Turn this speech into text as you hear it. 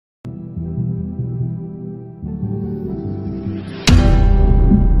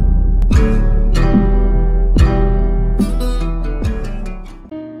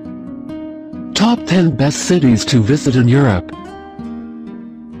Top 10 Best Cities to Visit in Europe.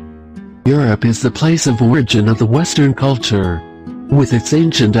 Europe is the place of origin of the Western culture. With its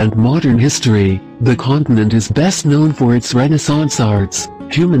ancient and modern history, the continent is best known for its Renaissance arts,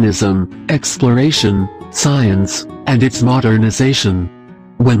 humanism, exploration, science, and its modernization.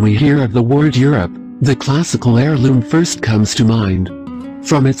 When we hear of the word Europe, the classical heirloom first comes to mind.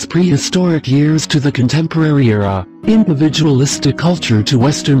 From its prehistoric years to the contemporary era, individualistic culture to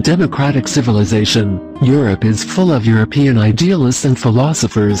Western democratic civilization, Europe is full of European idealists and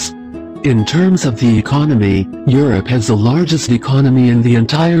philosophers. In terms of the economy, Europe has the largest economy in the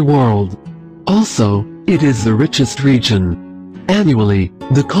entire world. Also, it is the richest region. Annually,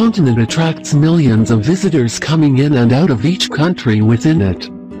 the continent attracts millions of visitors coming in and out of each country within it.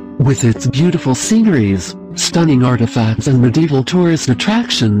 With its beautiful sceneries, stunning artifacts and medieval tourist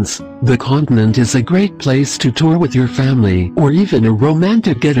attractions, the continent is a great place to tour with your family or even a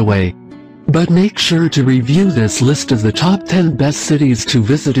romantic getaway. But make sure to review this list of the top 10 best cities to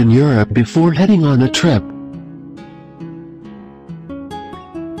visit in Europe before heading on a trip.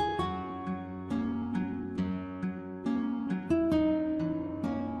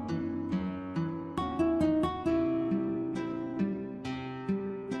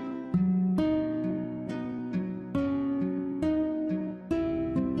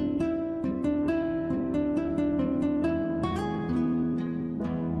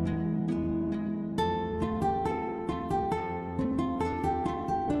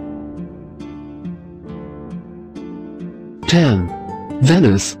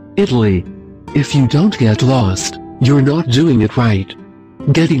 Venice, Italy. If you don't get lost, you're not doing it right.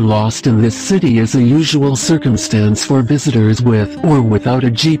 Getting lost in this city is a usual circumstance for visitors with or without a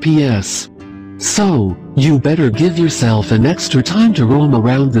GPS. So, you better give yourself an extra time to roam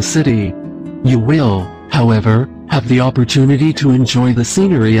around the city. You will, however, have the opportunity to enjoy the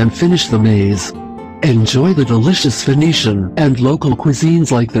scenery and finish the maze. Enjoy the delicious Venetian and local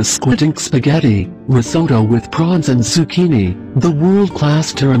cuisines like the squid-ink spaghetti, risotto with prawns and zucchini, the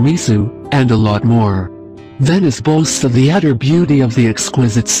world-class tiramisu, and a lot more. Venice boasts of the utter beauty of the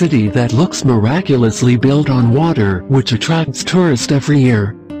exquisite city that looks miraculously built on water, which attracts tourists every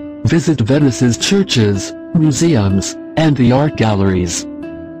year. Visit Venice's churches, museums, and the art galleries.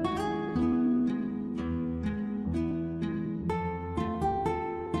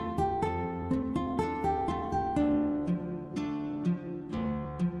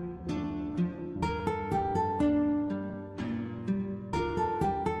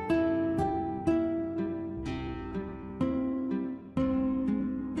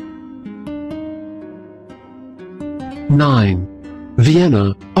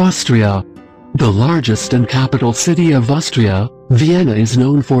 Vienna, Austria. The largest and capital city of Austria, Vienna is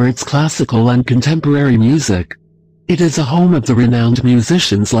known for its classical and contemporary music. It is a home of the renowned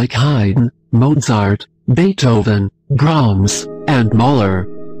musicians like Haydn, Mozart, Beethoven, Brahms, and Mahler.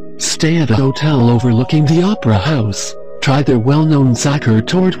 Stay at a hotel overlooking the Opera House, try their well-known Sacher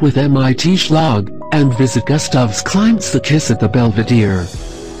Torte with MIT Schlag, and visit Gustav's Klein's The Kiss at the Belvedere.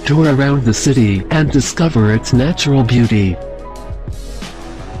 Tour around the city and discover its natural beauty.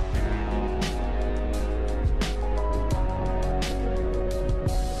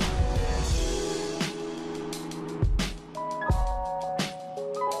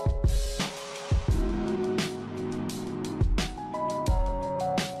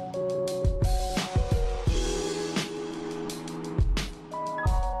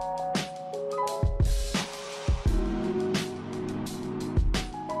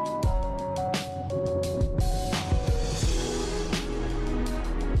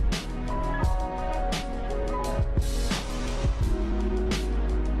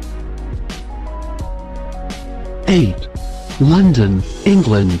 London,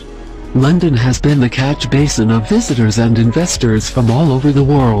 England. London has been the catch basin of visitors and investors from all over the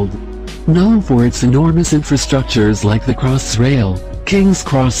world. Known for its enormous infrastructures like the Crossrail, King's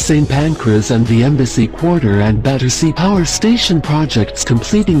Cross St Pancras and the Embassy Quarter and Battersea Power Station projects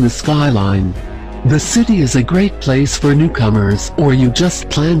completing the skyline. The city is a great place for newcomers or you just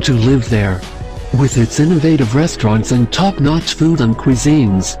plan to live there. With its innovative restaurants and top-notch food and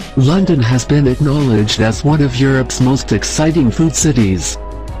cuisines, London has been acknowledged as one of Europe's most exciting food cities.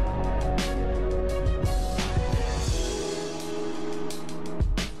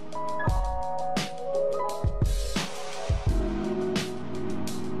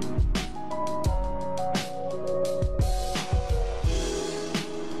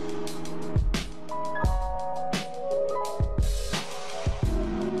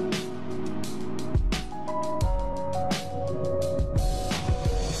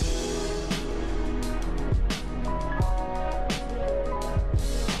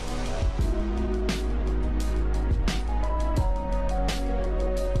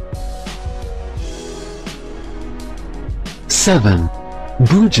 7.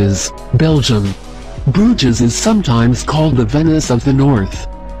 Bruges, Belgium. Bruges is sometimes called the Venice of the North.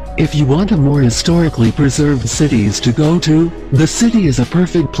 If you want a more historically preserved cities to go to, the city is a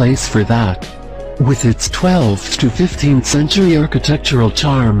perfect place for that. With its 12th to 15th century architectural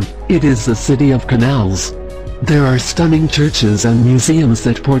charm, it is the city of canals. There are stunning churches and museums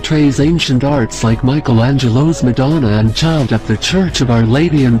that portrays ancient arts like Michelangelo's Madonna and Child at the Church of Our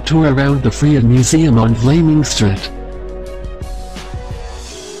Lady, and tour around the Fried Museum on Vlamingstraat.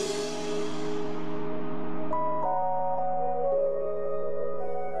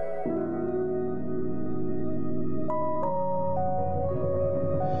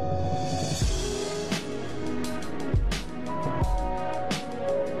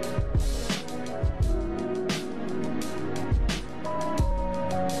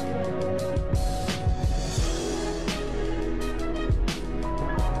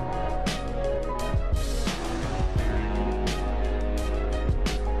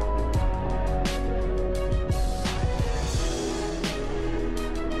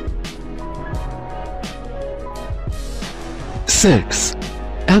 Six.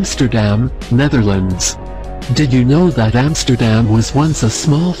 Amsterdam, Netherlands. Did you know that Amsterdam was once a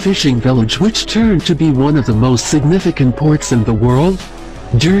small fishing village which turned to be one of the most significant ports in the world?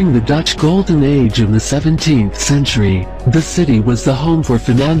 During the Dutch Golden Age in the 17th century, the city was the home for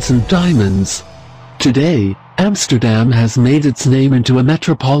finance and diamonds. Today, Amsterdam has made its name into a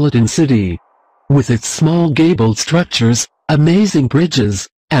metropolitan city. With its small gabled structures, amazing bridges,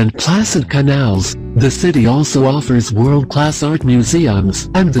 and placid canals, the city also offers world-class art museums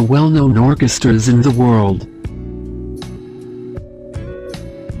and the well-known orchestras in the world.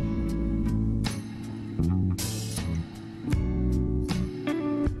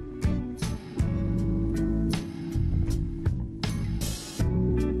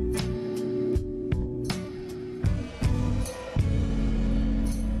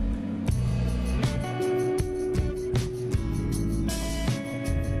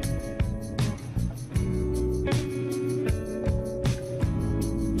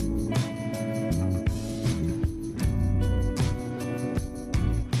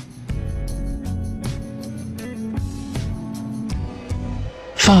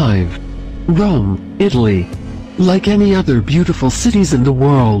 Five. Rome, Italy. Like any other beautiful cities in the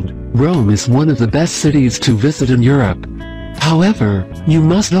world, Rome is one of the best cities to visit in Europe. However, you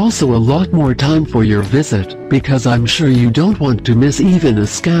must also allot more time for your visit, because I'm sure you don't want to miss even a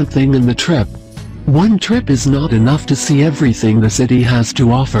scant thing in the trip. One trip is not enough to see everything the city has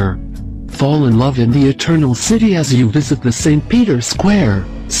to offer. Fall in love in the Eternal City as you visit the St. Peter's Square,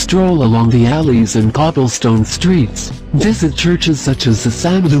 stroll along the alleys and cobblestone streets, visit churches such as the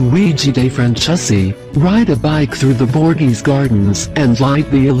San Luigi dei Francesi, ride a bike through the Borghese Gardens, and light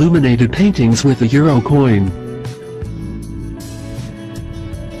the illuminated paintings with a euro coin.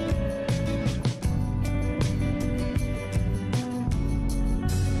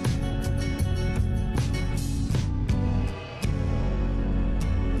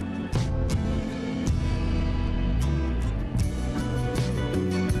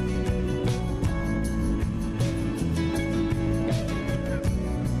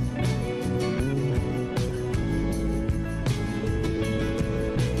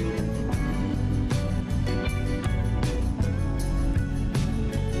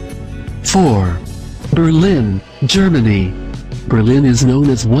 Four. Berlin, Germany. Berlin is known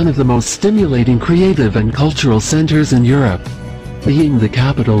as one of the most stimulating creative and cultural centers in Europe. Being the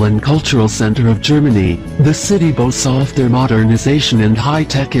capital and cultural center of Germany, the city boasts of their modernization and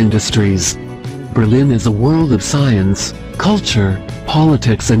high-tech industries. Berlin is a world of science, culture,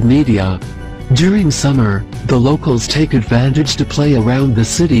 politics and media. During summer, the locals take advantage to play around the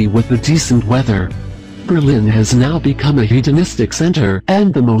city with the decent weather. Berlin has now become a hedonistic center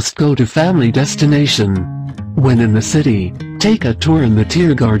and the most go-to family destination. When in the city, take a tour in the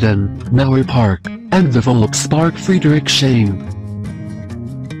Tiergarten, Mauer Park, and the Volkspark Friedrichshain.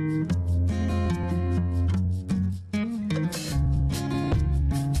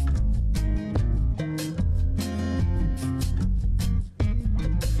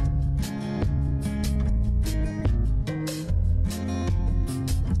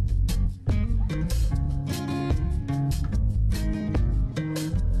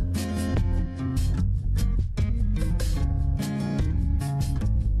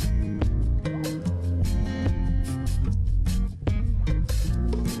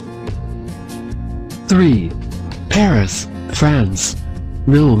 3. Paris, France.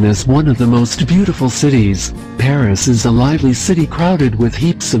 Known as one of the most beautiful cities, Paris is a lively city crowded with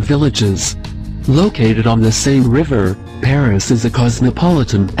heaps of villages. Located on the Seine River, Paris is a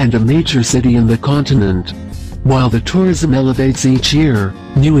cosmopolitan and a major city in the continent. While the tourism elevates each year,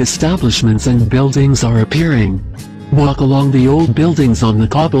 new establishments and buildings are appearing. Walk along the old buildings on the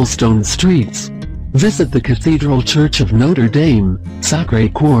cobblestone streets. Visit the Cathedral Church of Notre Dame,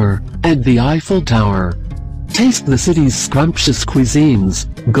 Sacré-Cœur, and the Eiffel Tower. Taste the city's scrumptious cuisines,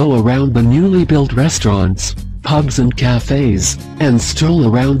 go around the newly built restaurants, pubs and cafes, and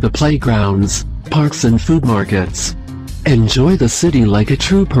stroll around the playgrounds, parks and food markets. Enjoy the city like a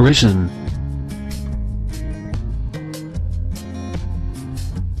true Parisian.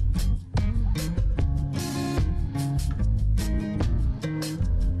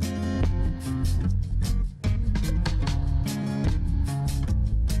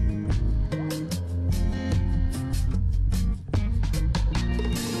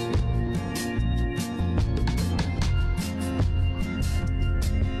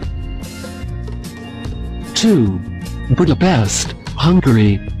 Two. Budapest,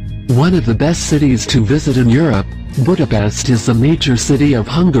 Hungary. One of the best cities to visit in Europe, Budapest is the major city of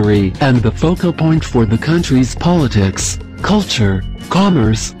Hungary and the focal point for the country's politics, culture,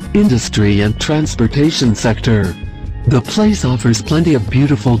 commerce, industry and transportation sector. The place offers plenty of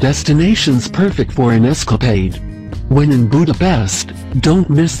beautiful destinations perfect for an escapade. When in Budapest, don't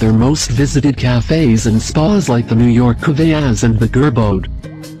miss their most visited cafes and spas like the New York Kavajaz and the Gerbode.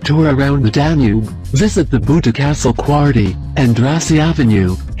 Tour around the Danube, visit the Buda Castle Quarry, Andrassy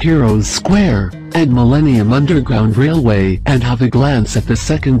Avenue, Heroes Square, and Millennium Underground Railway, and have a glance at the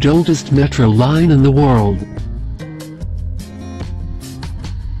second oldest metro line in the world.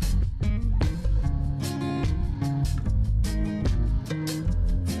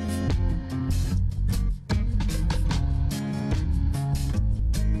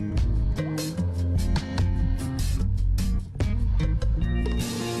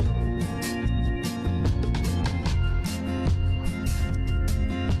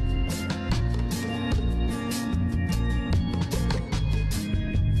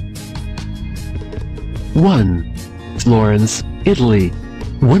 One. Florence, Italy.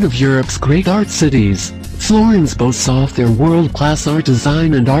 One of Europe's great art cities, Florence boasts off their world-class art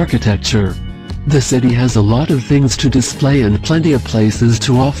design and architecture. The city has a lot of things to display and plenty of places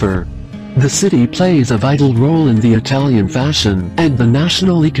to offer. The city plays a vital role in the Italian fashion and the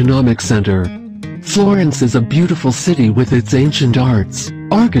national economic center. Florence is a beautiful city with its ancient arts,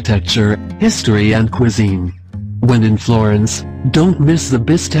 architecture, history and cuisine. When in Florence, don't miss the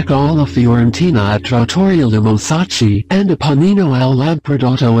Bistecca alla Fiorentina at Trattoria Le Mosacci and a Panino al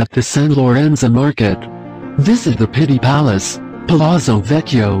Lampredotto at the San Lorenzo Market. Visit the Pitti Palace, Palazzo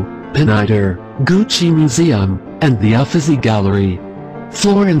Vecchio, Pineider, Gucci Museum, and the Uffizi Gallery.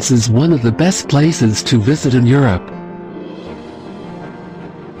 Florence is one of the best places to visit in Europe.